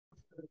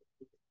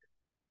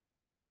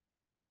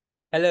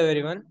Hello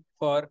everyone.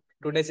 For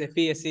today's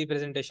FESC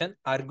presentation,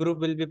 our group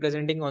will be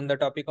presenting on the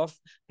topic of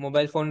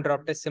mobile phone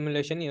drop test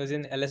simulation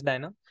using LS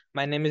DYNA.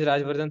 My name is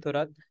Rajvardhan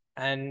Thorat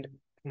and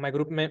my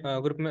group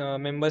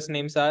members'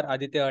 names are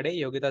Aditya Ade,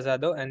 Yogita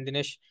Zado, and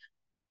Dinesh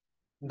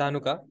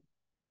Dhanuka.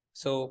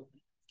 So,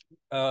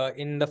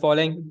 in the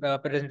following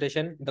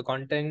presentation, the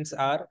contents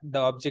are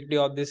the objective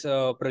of this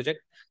project,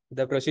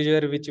 the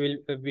procedure which will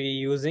be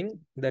using,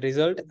 the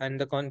result, and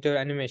the contour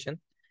animation.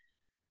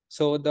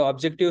 So the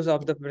objectives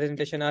of the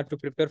presentation are to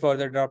prepare for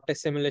the drop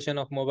test simulation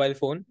of mobile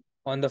phone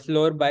on the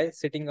floor by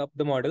setting up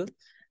the model,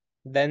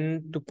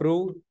 then to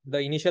prove the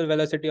initial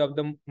velocity of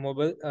the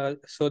mobile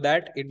so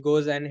that it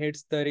goes and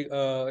hits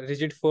the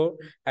rigid floor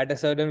at a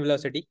certain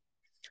velocity,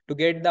 to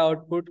get the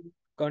output,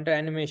 counter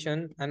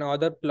animation, and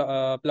other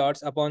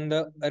plots upon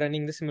the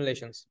running the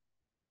simulations.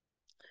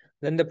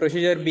 Then the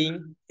procedure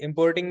being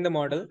importing the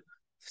model.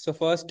 So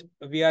first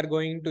we are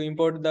going to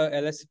import the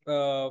LS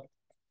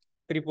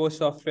pre-post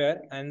software,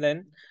 and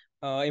then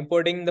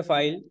importing the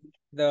file,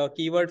 the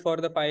keyword for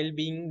the file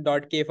being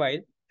 .k file.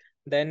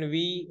 Then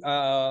we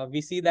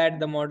see that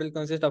the model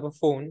consists of a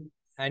phone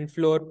and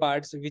floor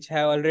parts which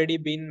have already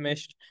been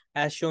meshed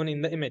as shown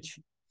in the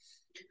image.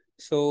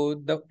 So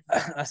the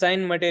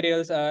assigned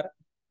materials are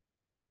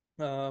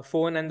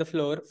phone and the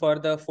floor. For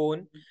the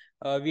phone,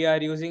 we are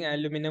using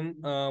aluminum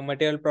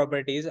material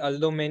properties.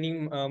 Although many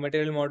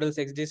material models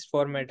exist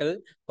for metal,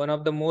 one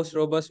of the most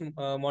robust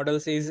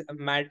models is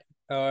matte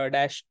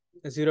dash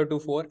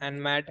 024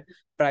 and matte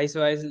price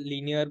wise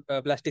linear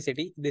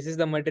plasticity. This is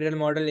the material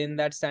model in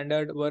that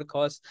standard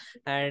workhorse,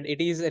 and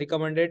it is a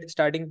recommended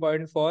starting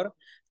point for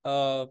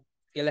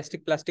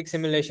elastic plastic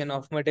simulation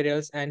of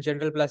materials and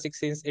general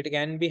plastics, since it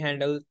can be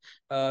handled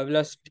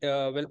velocity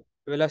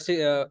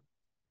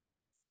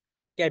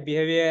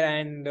behavior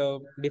and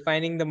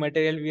defining the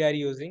material we are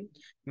using.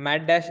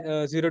 Matte dash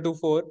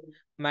 024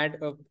 matte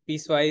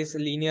piecewise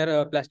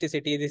linear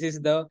plasticity. This is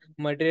the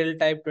material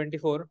type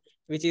 24,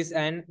 which is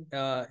an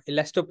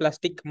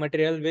elastoplastic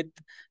material with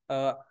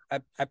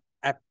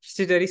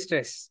apsitory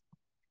stress.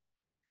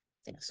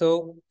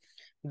 So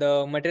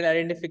the material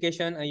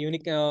identification, a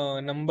unique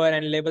number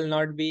and label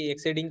not be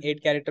exceeding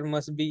 8 character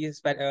must be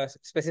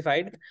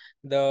specified.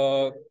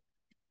 The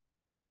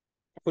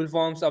full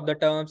forms of the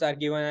terms are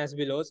given as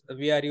below.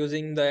 We are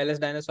using the LS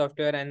DYNA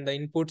software, and the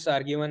inputs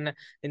are given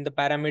in the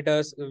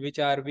parameters which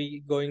are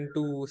we going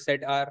to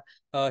set are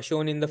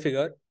shown in the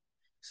figure.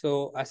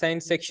 So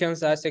assigned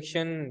sections are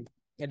section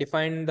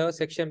define the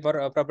section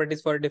for properties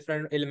for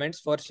different elements.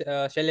 For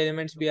shell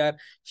elements, we are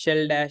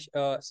shell dash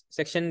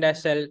section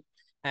dash shell,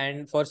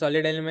 and for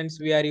solid elements,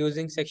 we are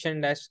using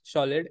section dash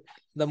solid.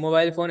 The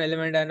mobile phone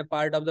element and a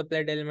part of the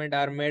plate element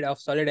are made of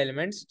solid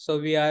elements. So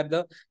we are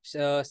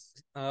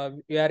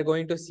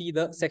going to see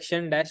the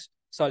section dash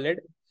solid.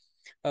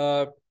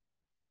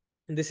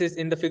 This is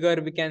in the figure.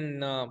 We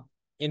can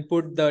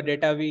input the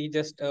data we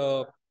just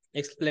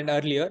explained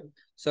earlier.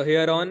 So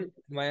here on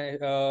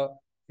my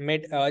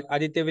mate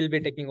Aditya will be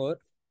taking over.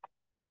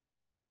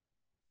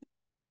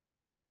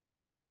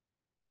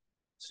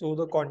 So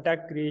the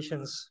contact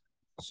creations.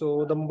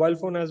 So the mobile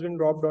phone has been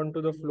dropped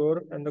onto the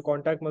floor and the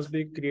contact must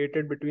be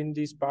created between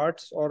these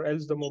parts, or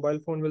else the mobile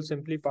phone will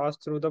simply pass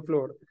through the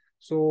floor.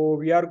 So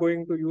we are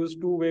going to use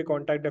two-way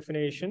contact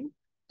definition.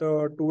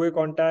 The two-way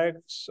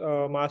contacts,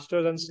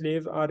 masters and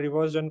slave, are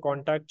reversed and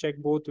contact check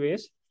both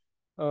ways.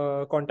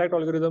 Contact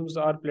algorithms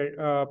are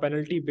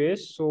penalty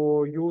based.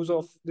 So use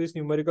of these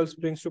numerical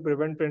springs to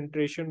prevent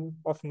penetration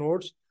of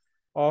nodes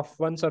of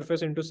one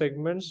surface into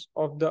segments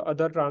of the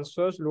other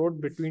transfers load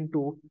between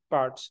two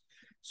parts.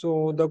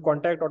 So the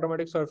contact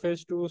automatic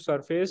surface to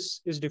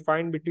surface is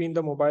defined between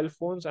the mobile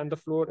phones, and the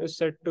floor is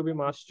set to be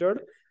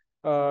mastered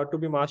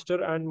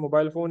and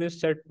mobile phone is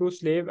set to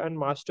slave and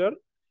master,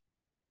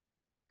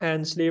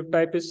 and slave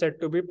type is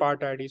set to be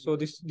part ID. So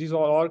these are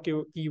all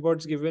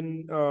keywords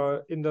given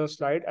in the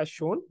slide as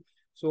shown.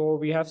 So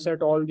we have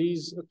set all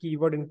these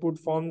keyword input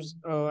forms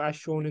as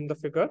shown in the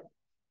figure.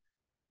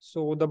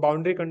 So the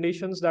boundary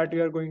conditions that we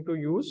are going to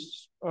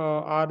use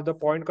are the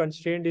point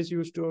constraint is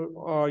used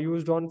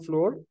on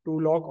floor to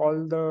lock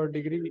all the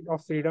degree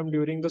of freedom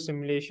during the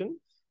simulation,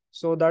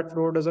 so that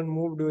floor doesn't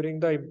move during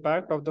the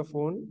impact of the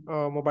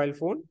mobile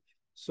phone.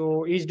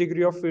 So each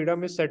degree of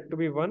freedom is set to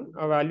be 1.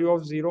 A value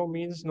of 0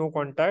 means no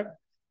contact,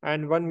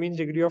 and 1 means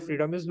degree of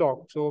freedom is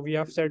locked. So we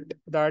have set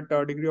that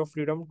degree of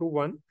freedom to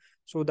 1,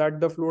 so that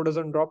the floor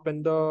doesn't drop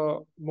when the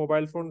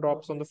mobile phone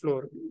drops on the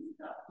floor.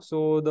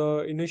 So the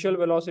initial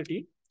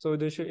velocity. So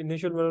the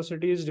initial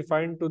velocity is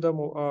defined to the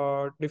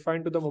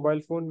mobile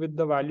phone with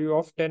the value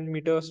of 10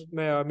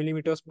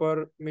 millimeters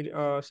per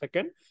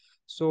second.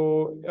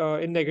 So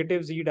in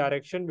negative z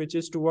direction, which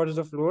is towards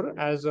the floor,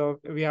 as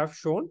we have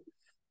shown.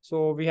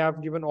 So we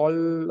have given all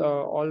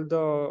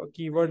the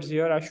keywords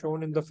here as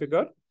shown in the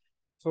figure.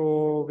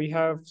 So we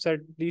have set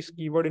these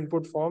keyword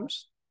input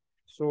forms.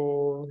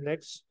 So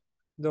next,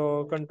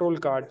 the control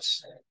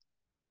cards.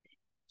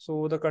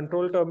 So the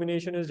control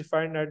termination is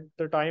defined at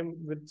the time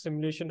with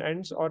simulation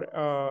ends, or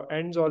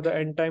the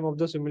end time of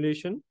the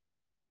simulation.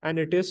 and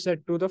it is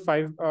set to the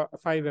 5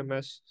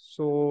 ms.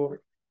 So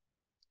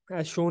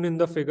as shown in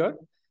the figure,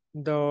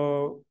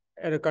 the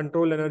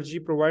control energy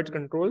provides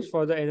controls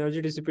for the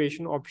energy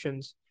dissipation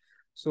options.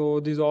 So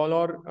these all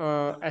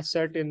are as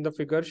set in the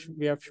figure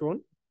we have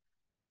shown.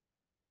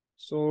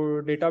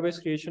 So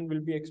database creation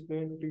will be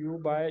explained to you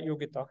by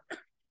Yogita.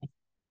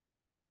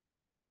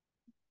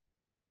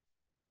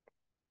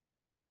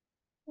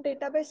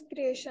 Database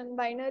creation.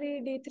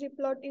 Binary D3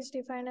 plot is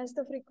defined as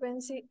the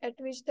frequency at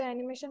which the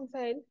animation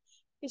file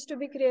is to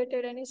be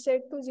created and is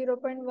set to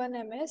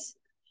 0.1 ms.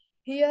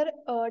 Here,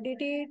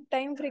 DT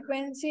time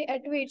frequency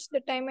at which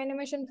the time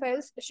animation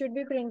files should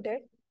be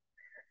printed.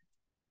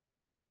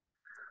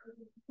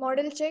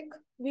 Model check.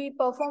 We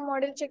perform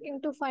model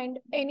checking to find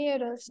any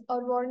errors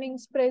or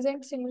warnings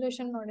present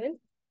simulation model.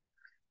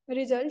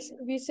 Results.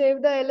 We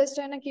save the LS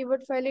DYNA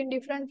keyword file in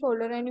different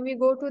folder and we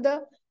go to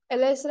the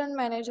LS run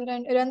manager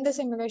and run the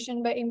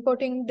simulation by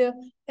importing the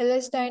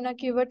LS DYNA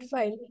keyword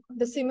file.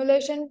 The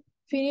simulation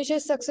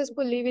finishes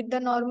successfully with the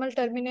normal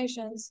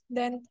terminations.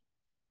 Then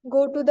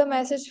go to the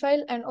message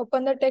file and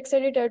open the text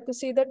editor to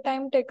see the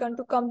time taken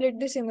to complete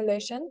the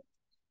simulation.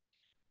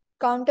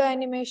 Counter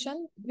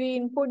animation. We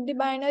input the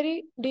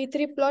binary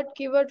D3 plot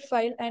keyword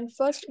file and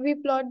first we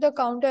plot the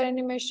counter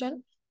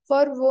animation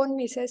for von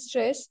Mises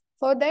stress.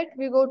 For that,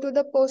 we go to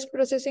the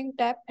post-processing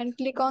tab and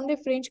click on the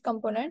fringe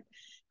component.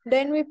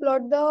 Then we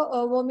plot the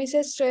von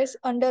Mises stress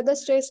under the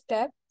stress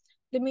tab.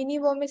 The mini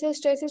von Mises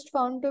stress is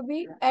found to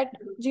be at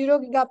 0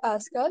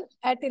 gigapascal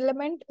at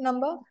element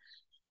number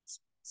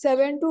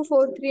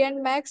 7243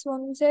 and max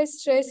von Mises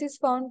stress is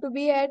found to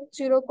be at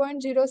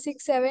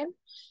 0.0672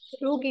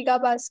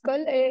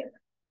 gigapascal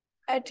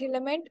at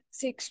element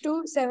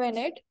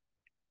 6278.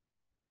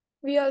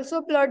 We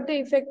also plot the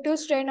effective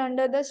strain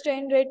under the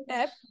strain rate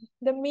tab.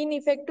 The mean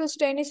effective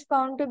strain is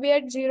found to be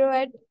at 0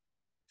 at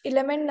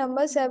element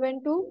number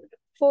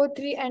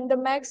 7243 and the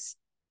max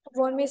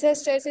von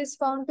Mises stress is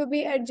found to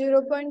be at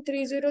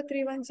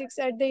 0.30316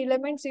 at the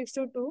element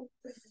 622.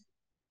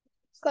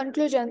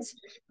 Conclusions.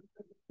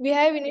 We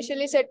have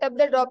initially set up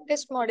the drop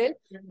test model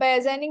by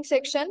assigning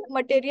section,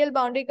 material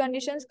boundary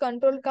conditions,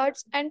 control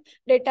cards, and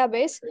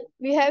database.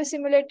 We have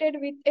simulated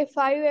with a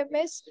 5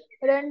 ms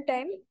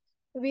runtime.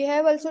 We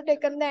have also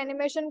taken the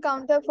animation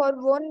counter for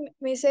von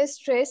Mises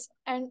stress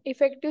and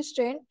effective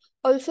strain.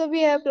 Also,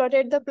 we have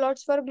plotted the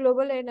plots for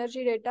global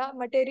energy data,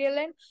 material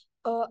and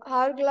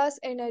hourglass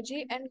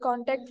energy, and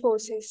contact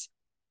forces.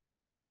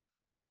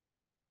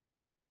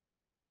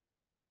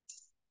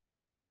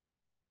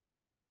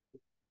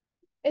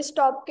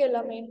 Stop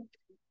केला मी.